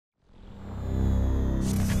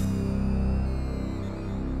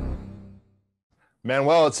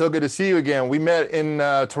Manuel, it's so good to see you again. We met in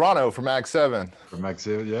Toronto for Mag 7. From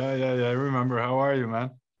McBeal. Yeah. I remember. How are you,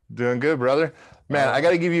 man? Doing good, brother. Man, Oh, I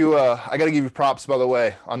gotta give you props, by the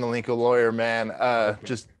way, on the Lincoln Lawyer, man. okay.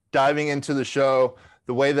 Just diving into the show,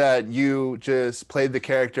 the way that you just played the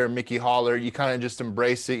character Mickey Holler, you kind of just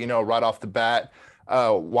embraced it, right off the bat.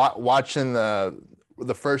 Watching the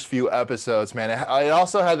first few episodes, man, it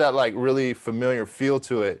also had that like really familiar feel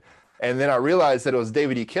to it. And then I realized that it was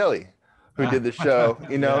David E. Kelley who did the show,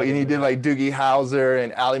 Yeah, and he did like Doogie Howser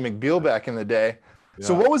and Ally McBeal back in the day.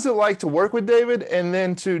 So yeah. what was it like to work with David and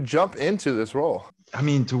then to jump into this role? I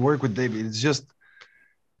mean, to work with David, it's just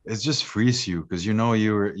frees you because you're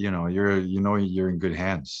in good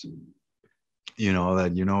hands.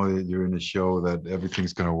 That you're in a show that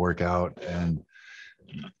everything's gonna work out, and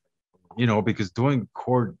because doing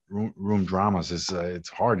courtroom dramas is it's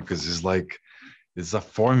hard because it's a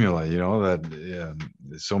formula, that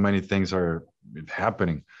so many things are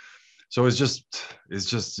happening. So it's just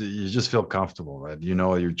you just feel comfortable that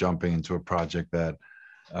you're jumping into a project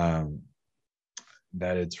um,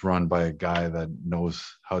 that it's run by a guy that knows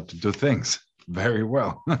how to do things very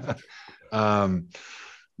well. um,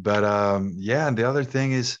 but yeah, and the other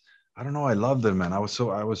thing is, I don't know, I loved it, man. I was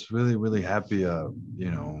really happy. Uh,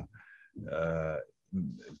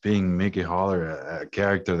 Being Mickey Holler, a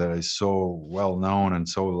character that is so well known and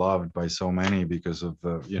so loved by so many because of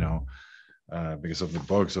the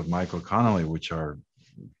books of Michael Connelly, which are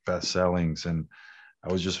best sellings. And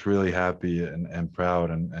I was just really happy and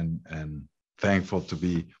proud and thankful to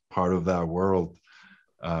be part of that world.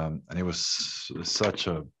 And it was such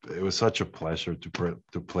a pleasure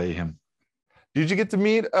to play him. Did you get to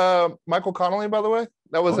meet Michael Connelly, by the way?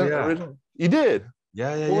 That Oh wasn't yeah, original. You did. What was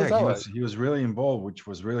yeah. that He like? was he was really involved, which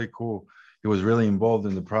was really cool. He was really involved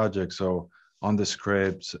in the project, so on the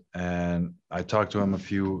scripts, and I talked to him a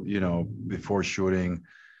few, before shooting,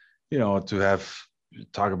 to have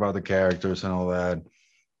talk about the characters and all that.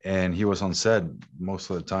 And he was on set most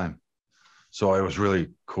of the time, so it was really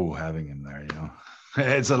cool having him there.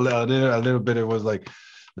 It's a little bit. It was like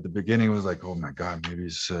at the beginning, it was like, oh my god, maybe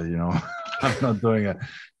it's I'm not doing it,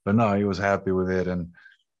 but no, he was happy with it, and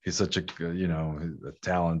he's such a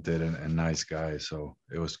talented and nice guy. So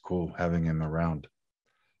it was cool having him around.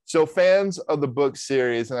 So fans of the book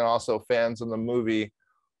series and then also fans of the movie,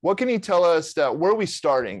 what can you tell us that where are we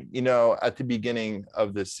starting, at the beginning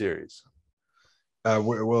of this series?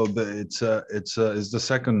 Well, it's the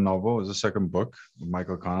second novel, it's the second book,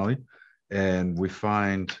 Michael Connelly, and we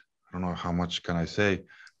find, I don't know how much can I say,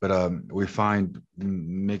 but we find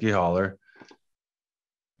Mickey Holler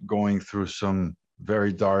going through some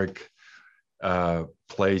very dark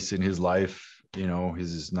place in his life.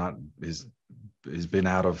 He's been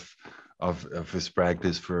out of his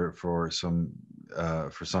practice for some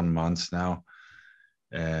months now,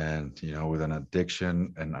 and with an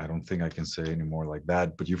addiction. And I don't think I can say any more like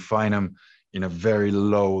that, but you find him in a very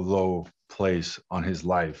low place on his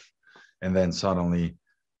life, and then suddenly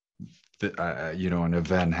an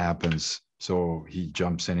event happens, so he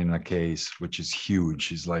jumps in a case which is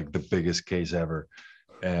huge. It's like the biggest case ever,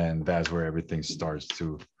 and that's where everything starts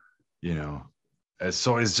to you know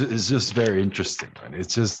so it's just very interesting, right?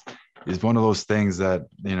 It's one of those things that,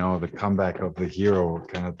 the comeback of the hero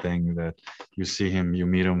kind of thing, that you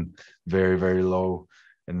meet him very, very low,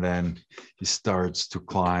 and then he starts to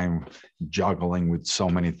climb, juggling with so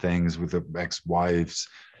many things, with the ex-wives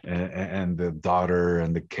and the daughter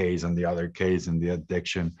and the case and the other case and the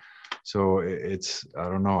addiction. So it's, I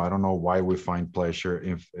don't know why we find pleasure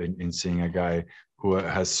in seeing a guy who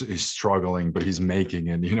is struggling, but he's making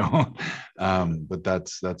it. But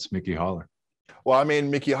that's Mickey Holler. Well, I mean,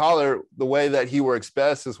 Mickey Holler, the way that he works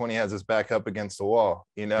best is when he has his back up against the wall,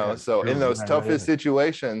 Yeah, So in true. those toughest Yeah.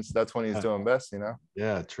 situations, that's when he's Yeah, doing best,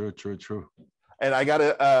 yeah, true. And I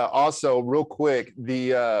gotta also real quick,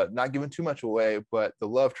 the not giving too much away, but the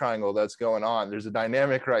love triangle that's going on. There's a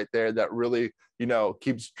dynamic right there that really,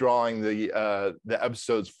 keeps drawing the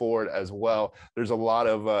episodes forward as well. There's a lot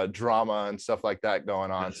of drama and stuff like that going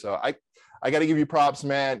on. Yes. So I got to give you props,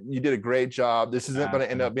 man. You did a great job. This isn't going to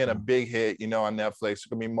end up Thank being a you. big hit, on Netflix. There's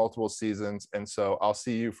going to be multiple seasons. And so I'll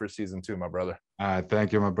see you for season 2, my brother.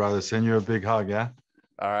 Thank you, my brother. Send you a big hug, yeah?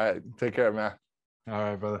 All right. Take care, man. All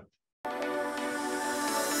right, brother.